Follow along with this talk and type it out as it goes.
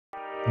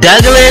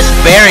Douglas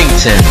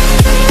Barrington.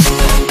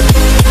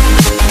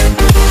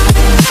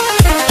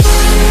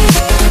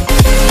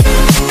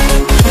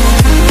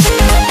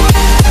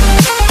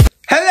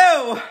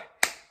 Hello,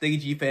 Diggy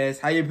G fans.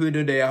 How you people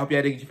doing today? I hope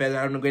y'all Diggy G fans are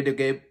having a great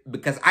day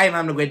because I am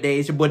having a great day.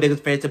 It's your boy Douglas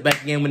Barrington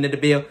back again with the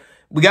bill.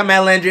 We got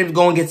Matt Landry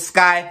going against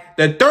Sky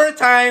the third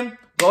time.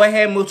 Go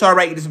ahead and move to our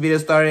right, get this video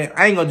started.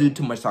 I ain't gonna do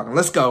too much talking.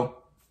 Let's go.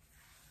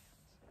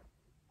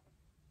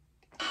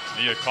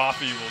 Nia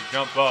Coffee will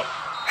jump up.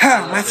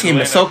 My team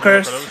is so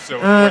cursed.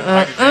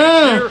 At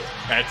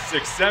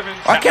 6'7".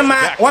 Why can't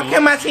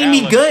my team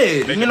be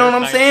good? You know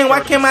what I'm saying? Why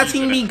can't my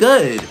team be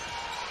good?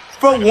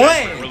 For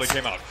once. Really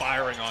came out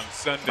firing on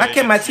Sunday. Why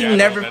can't my team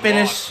never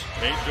finish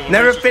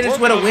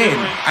with a win?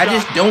 I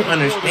just don't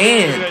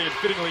understand.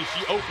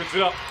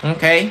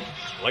 Okay.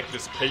 Like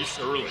this pace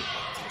early.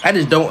 I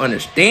just don't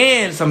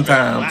understand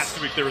sometimes. Last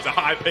week there was a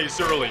high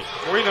pace early.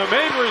 Marina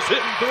Mavericks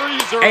hitting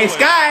threes early. Hey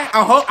Sky,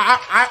 I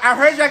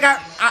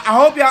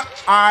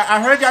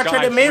heard y'all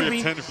traded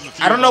Mabry.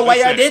 I don't know why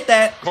y'all did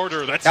that.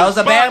 That was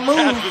a bad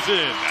move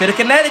to the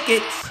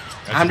Connecticut.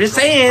 I'm just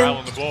saying.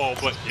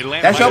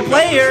 That's your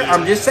player.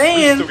 I'm just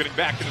saying.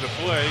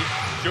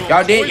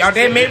 Y'all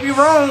did Mabry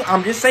wrong.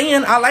 I'm just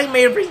saying. I like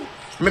Mabry.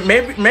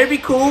 Maybe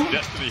cool.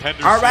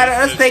 All right,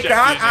 let's take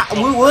her.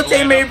 We will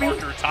take Mabry.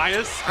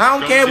 I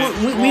don't care.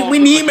 We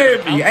need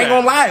Mabry. I ain't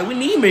gonna lie. We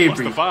need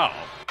Mabry.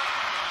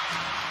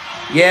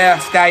 Yeah,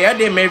 Sky, y'all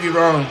did Mabry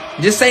wrong.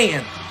 Just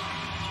saying.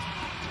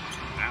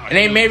 It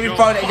ain't Mabry's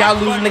fault that y'all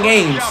losing the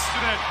games.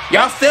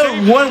 Y'all still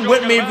won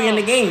with Mabry in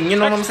the game. You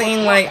know what I'm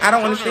saying? Like, I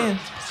don't understand.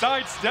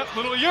 Sidestep,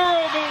 little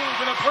Euro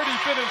move, and a pretty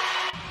finish.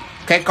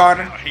 Okay,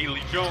 Carter.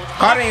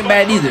 Carter ain't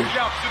bad either.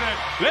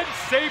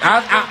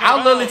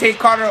 I'll literally take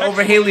Carter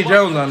over Haley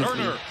Jones,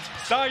 honestly.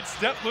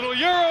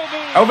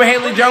 Over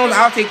Haley Jones,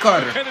 I'll take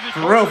Carter.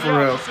 For real, for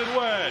real.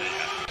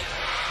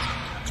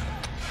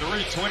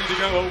 3:20 to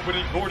go,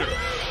 opening quarter.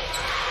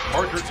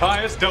 Parker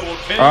Tyus, double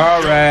K.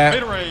 All right.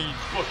 Mid-range,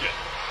 book it.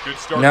 Good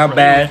start. Not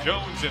bad.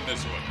 Jones in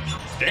this one.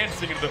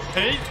 Dancing into the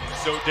paint,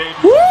 so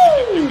dangerous.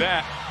 Woo!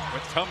 That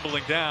went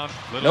tumbling down.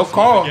 No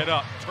call. Get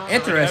up.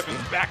 Interesting.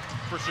 Back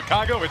for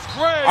Chicago. It's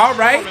great. All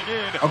right.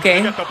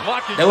 Okay.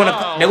 They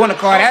wanna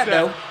call that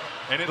though.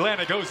 And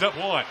Atlanta goes up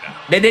one.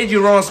 They did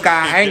you wrong,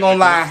 Sky. I ain't gonna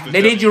lie.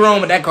 They did you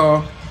wrong with that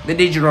call. They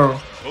did you wrong.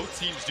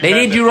 They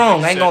did you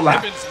wrong. I ain't gonna lie.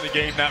 Evans in the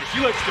game now. She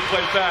likes to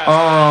play fast.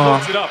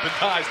 Puts it up and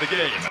ties the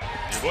game.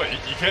 Boy,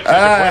 you can't take a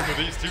breath with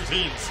these two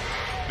teams.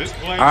 This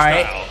playing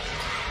style.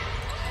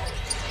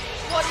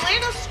 Well,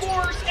 Atlanta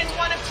scores in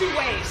one of two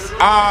ways.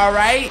 All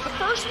right. The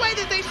first way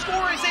that they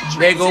score is in transition.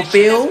 There go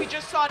Phil.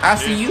 I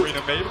see you.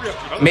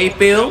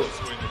 Mayfield.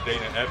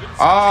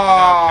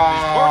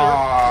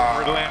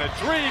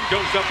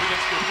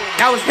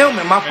 That was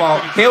Hillman. My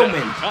fault.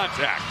 Hillman.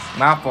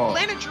 My fault.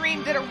 Atlanta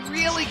Dream did a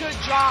really good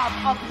job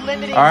of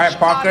limiting. All right,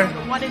 Parker.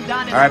 One and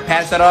done. All right,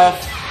 pass it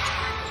off.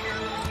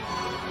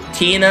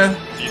 Tina.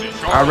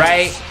 All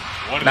right.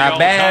 Not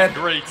bad.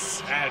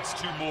 Adds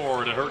two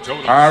more to her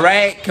total. All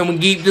right, can we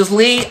keep this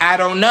lead? I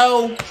don't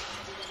know.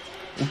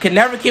 We can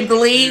never keep the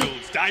lead.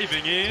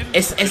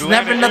 It's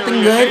never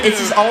nothing good. It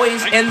just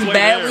always ends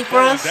badly for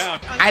us.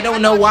 I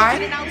don't know why. She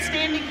did an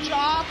outstanding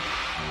job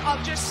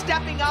of just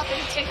stepping up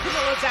and taking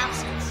Camilla's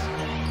absence.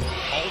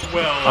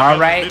 All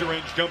right.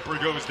 Mid-range jumper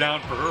goes down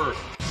for her.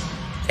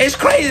 It's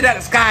crazy that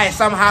the Sky is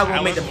somehow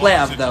gonna make the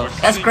playoffs, though.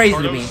 That's crazy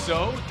to me.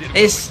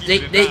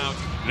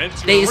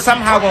 They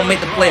somehow gonna make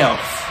the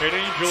playoffs.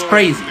 It's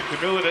crazy. The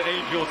Camilla to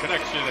Angel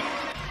connection.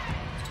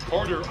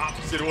 Carter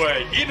opposite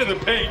way into the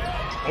paint.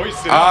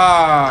 Hoisted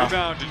up.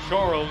 Rebound to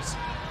Charles.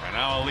 And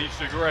now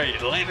Alicia Gray.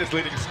 Atlanta's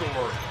leading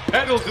scorer.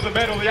 Pedal to the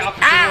metal the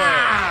opposite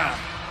way.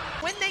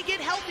 When they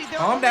get healthy,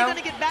 they're only going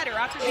to get better.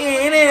 After it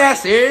ain't that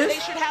serious. They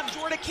should have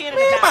Jordan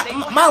Canada back.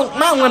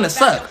 My winner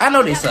suck. I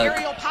know they suck.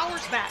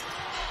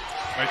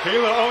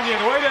 Michaela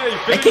Onyenwede.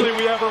 Finally,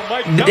 we have her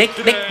mic'd up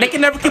they can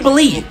never keep a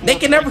lead. They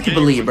can never keep a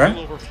lead, bro.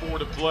 Over 4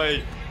 to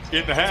play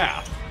in the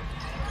half.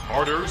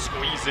 Carter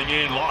squeezing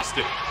in, lost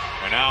it.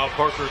 And now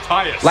Parker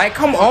Tyus. Like,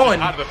 come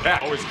on. Out of the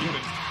pack. Always keeping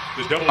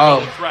the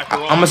double tracker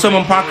on. I'm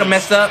assuming Parker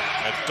messed up.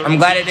 I'm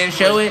glad it didn't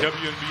show it.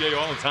 WNBA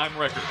all-time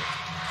record.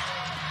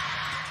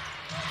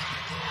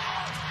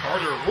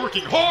 Carter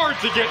working hard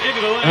to get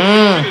into the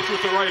lane. Finish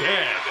with the right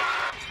hand.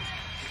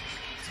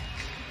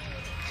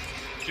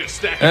 Just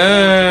stacking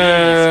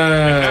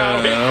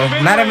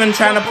not even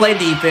trying to play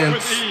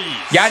defense.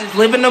 Y'all just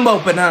leaving them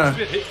open, huh?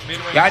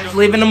 Y'all just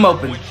leaving them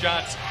open.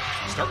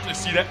 Starting to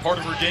see that part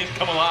of her game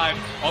come alive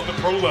on the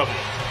pro level.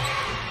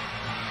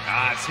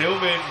 It's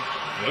Hillman.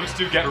 Those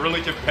two got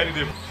really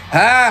competitive. Keep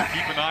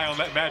an eye on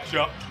that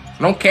matchup.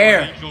 Don't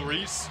care.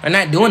 They're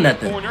not doing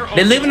nothing.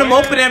 They're leaving them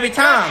open every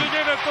time.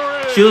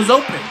 She was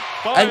open.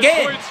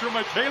 Again. That's what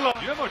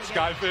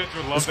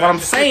I'm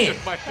saying.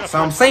 That's what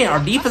I'm saying. Our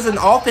defense and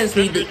offense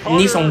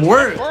need some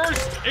work.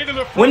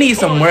 We need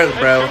some work,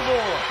 bro.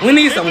 We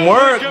need some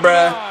work,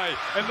 bro.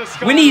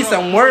 We need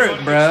some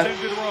work, bro.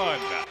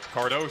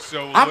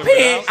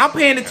 I'm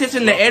paying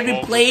attention to every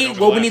play.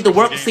 What we need to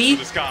work. See,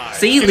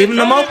 leaving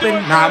them open.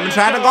 Now I'm gonna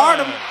try to guard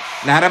them.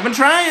 Not I've been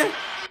trying.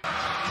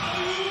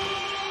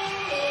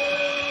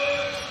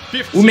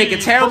 We making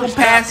terrible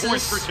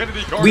passes.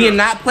 We are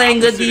not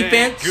playing good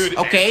defense.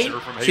 Okay,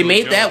 she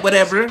made that.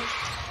 Whatever.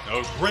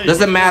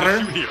 Doesn't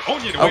matter.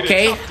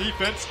 Okay.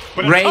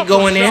 Gray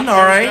going in.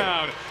 All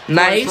right.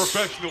 Nice.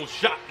 Professional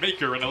shot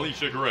maker in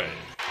Alicia Gray.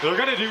 They're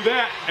gonna do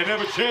that and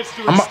have a chance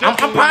to.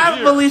 I'm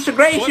proud of Alicia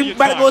Gray. She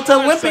about to go to the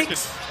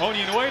Olympics.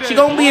 She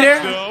gonna be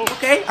there.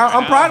 Okay.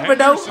 I'm proud of her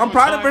though. I'm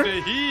proud of her.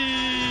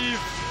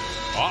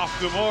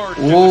 Off the mark.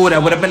 Ooh,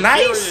 that would have been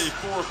nice.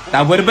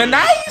 That would have been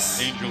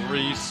nice. Angel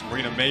Reese,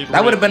 Marina Mabry.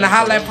 That would have been a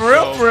highlight for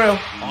real, for real.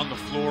 On the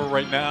floor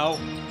right now.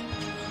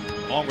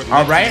 Along with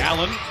all right.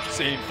 Allen,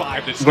 same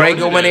 5 to Gray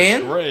going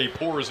in. Gray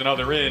pours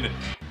another in.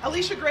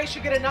 Alicia Gray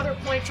should get another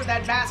point for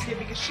that basket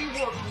because she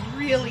worked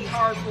really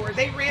hard for it.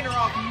 They ran her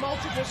off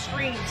multiple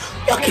screens.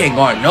 Y'all can't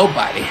guard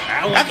nobody.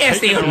 Y'all can't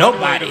see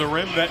nobody.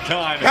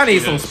 Y'all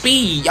need some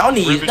speed. Y'all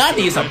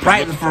need some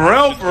practice for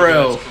real, for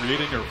real.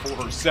 Creating her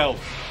for herself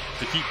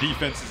to keep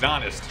defenses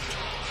honest.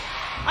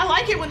 I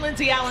like it when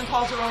Lindsay Allen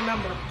calls her own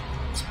number.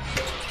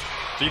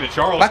 Tina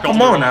Charles calls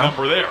her own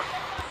number there.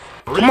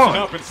 Reaching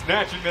up and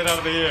snatching that out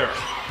of the air.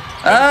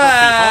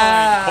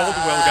 Behind,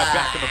 Caldwell got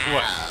back in the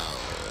play.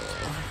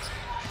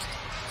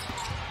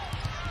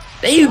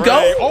 There you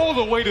go. All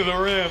the way to the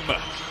rim.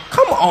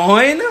 Come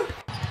on.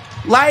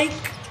 Like,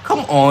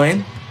 come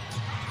on.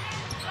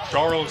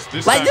 Charles,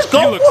 this like, just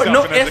go for it.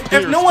 No,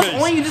 if no one's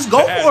on you, just go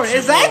for it.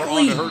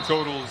 Exactly.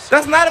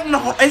 That's not even.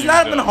 It's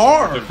not even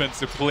hard.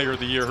 Defensive player of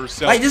the year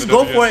herself. Like, just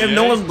go for it if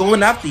no one's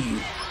going after you.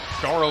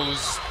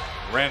 Charles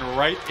ran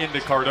right into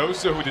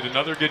Cardoso, who did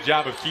another good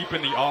job of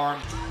keeping the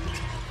arm.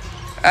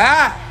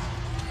 Ah.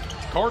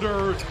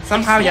 Carter.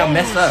 Somehow y'all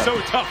mess up.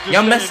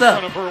 Y'all mess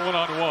up.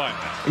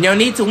 And y'all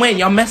need to win.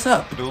 Y'all mess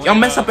up. Y'all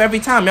mess up every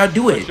time. Y'all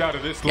do it.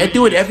 Y'all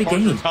do it every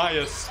game.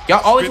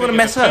 Y'all always want to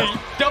mess up.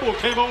 Double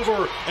came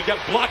over and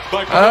got blocked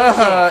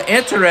by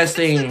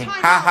interesting.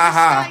 Ha ha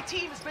ha.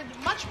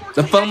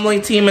 The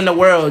fumbling team in the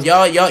world.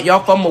 Y'all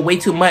fumble way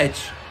too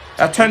much.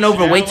 Y'all turn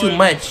over way too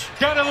much.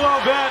 Gotta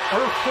love that.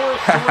 Her fourth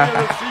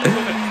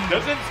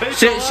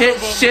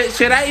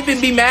should I even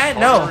be mad?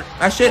 No,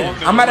 I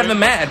shouldn't. I'm not even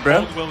mad,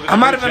 bro.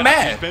 I'm not even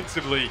mad.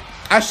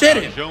 I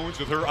shouldn't. Jones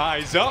with her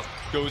eyes up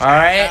goes all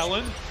right.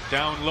 Allen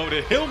down low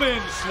to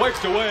Hillman,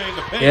 swipes away in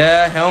the paint.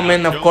 Yeah,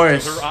 Hillman, of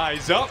course. Her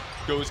eyes up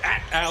goes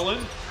at Allen.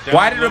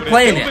 Why did they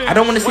playing it? I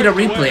don't want to see the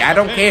replay. I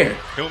don't care.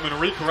 Hillman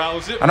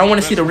recrowds it. I don't want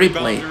to see the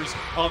replay.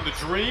 On the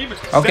dream.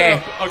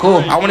 Okay,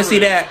 cool. I want to see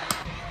that.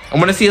 I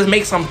want to see us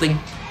make something.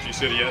 She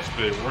said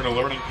yesterday, we're in a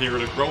learning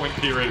period, a growing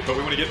period, but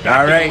we want to get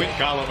back in the win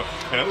column.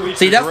 And at least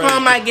see, that's why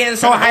I'm not getting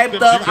so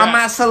hyped up. I'm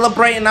not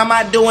celebrating. I'm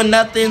not doing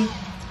nothing.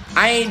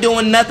 I ain't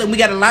doing nothing. We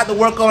got a lot to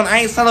work on. I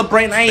ain't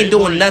celebrating. I ain't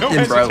doing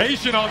nothing, bro.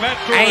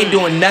 I ain't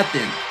doing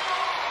nothing.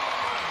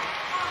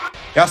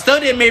 Y'all still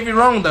did maybe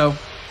wrong, though.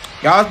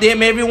 Y'all did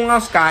maybe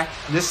wrong, Sky.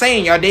 Just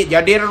saying, y'all did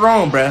it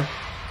wrong, bro.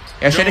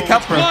 Y'all should have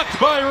kept her.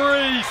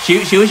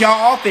 She was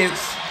y'all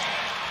offense.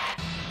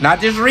 Not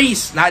just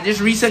Reese. Not just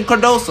Reese and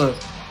Cardoso.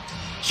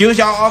 She was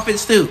y'all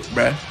offense too,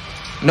 bruh.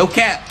 No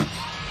cap.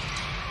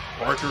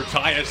 Parker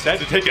Tyus had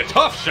to take a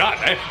tough shot.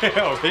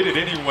 Hell, hit it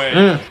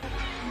anyway.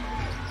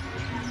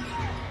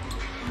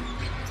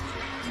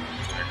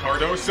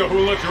 Cardoso, who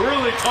looked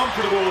really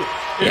comfortable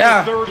in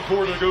the third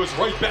quarter, goes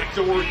right back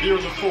to work here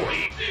in the fourth.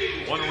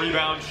 1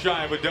 rebound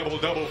shy of a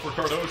double-double for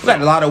Cardoso. We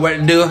got a lot of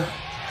work to do.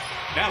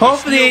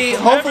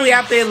 Hopefully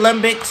after the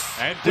Olympics,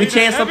 we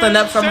change something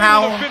up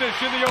somehow.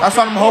 That's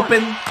what I'm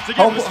hoping.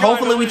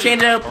 Hopefully we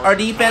change up our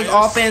defense,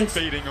 offense.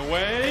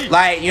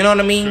 Like, you know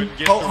what I mean?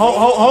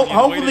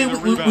 Hopefully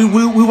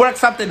we work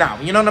something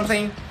out. You know what I'm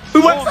saying?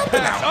 We work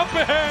something out.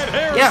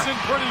 Yeah.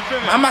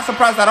 I'm not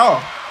surprised at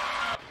all.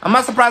 I'm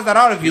not surprised at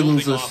all if you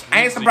lose this.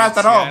 I ain't surprised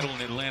at all.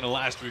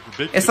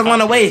 It's a run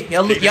away.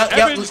 Y'all lose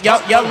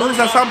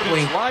at some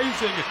point.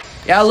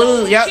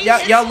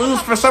 Y'all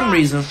lose for some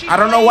reason. I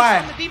don't know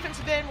why.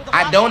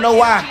 I don't know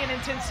why.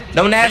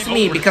 Don't ask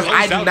me because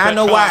I do not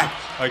know why.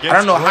 I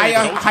don't know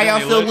how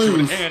y'all still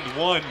lose.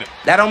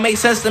 That don't make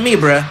sense to me,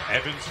 bruh.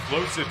 Evans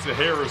floats it to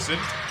Harrison.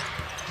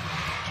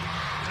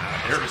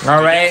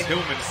 All right.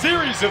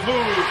 Series of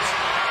moves.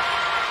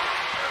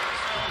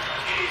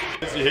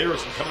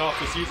 Harrison coming off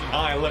the season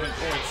high, 11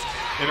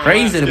 points.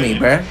 Crazy to me,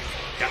 bruh.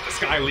 Got the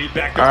Sky lead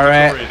back up. All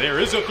right. There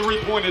is a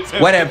 3-point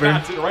attempt. Whatever.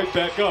 Right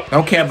back up.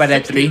 Don't care about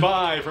that 3.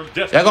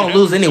 Y'all gonna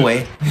lose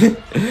anyway.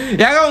 Y'all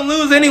gonna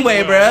lose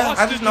anyway, bruh.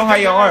 I just know how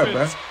y'all are,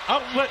 bruh.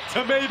 Outlet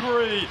to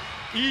Mabry.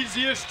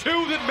 Easiest 2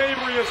 that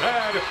Mabry has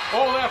had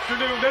all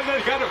afternoon. Then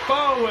they got a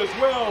foul as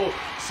well.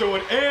 So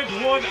an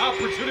and 1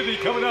 opportunity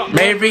coming up.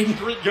 Mabry.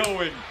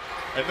 Going.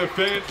 And the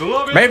fans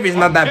love it. Mabry's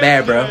not that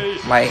bad, bro.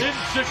 Like, in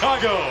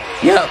Chicago.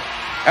 Yep.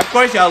 Of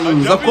course y'all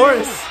lose. Of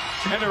course.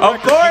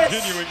 Of course.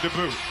 Continuing to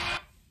boot.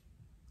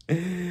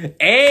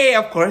 Hey,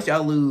 of course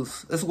y'all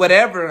lose. It's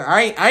whatever.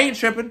 I ain't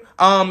tripping.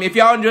 If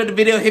y'all enjoyed the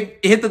video,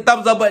 hit the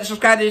thumbs up button,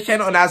 subscribe to the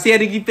channel, and I'll see you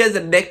in the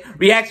next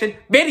reaction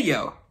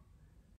video.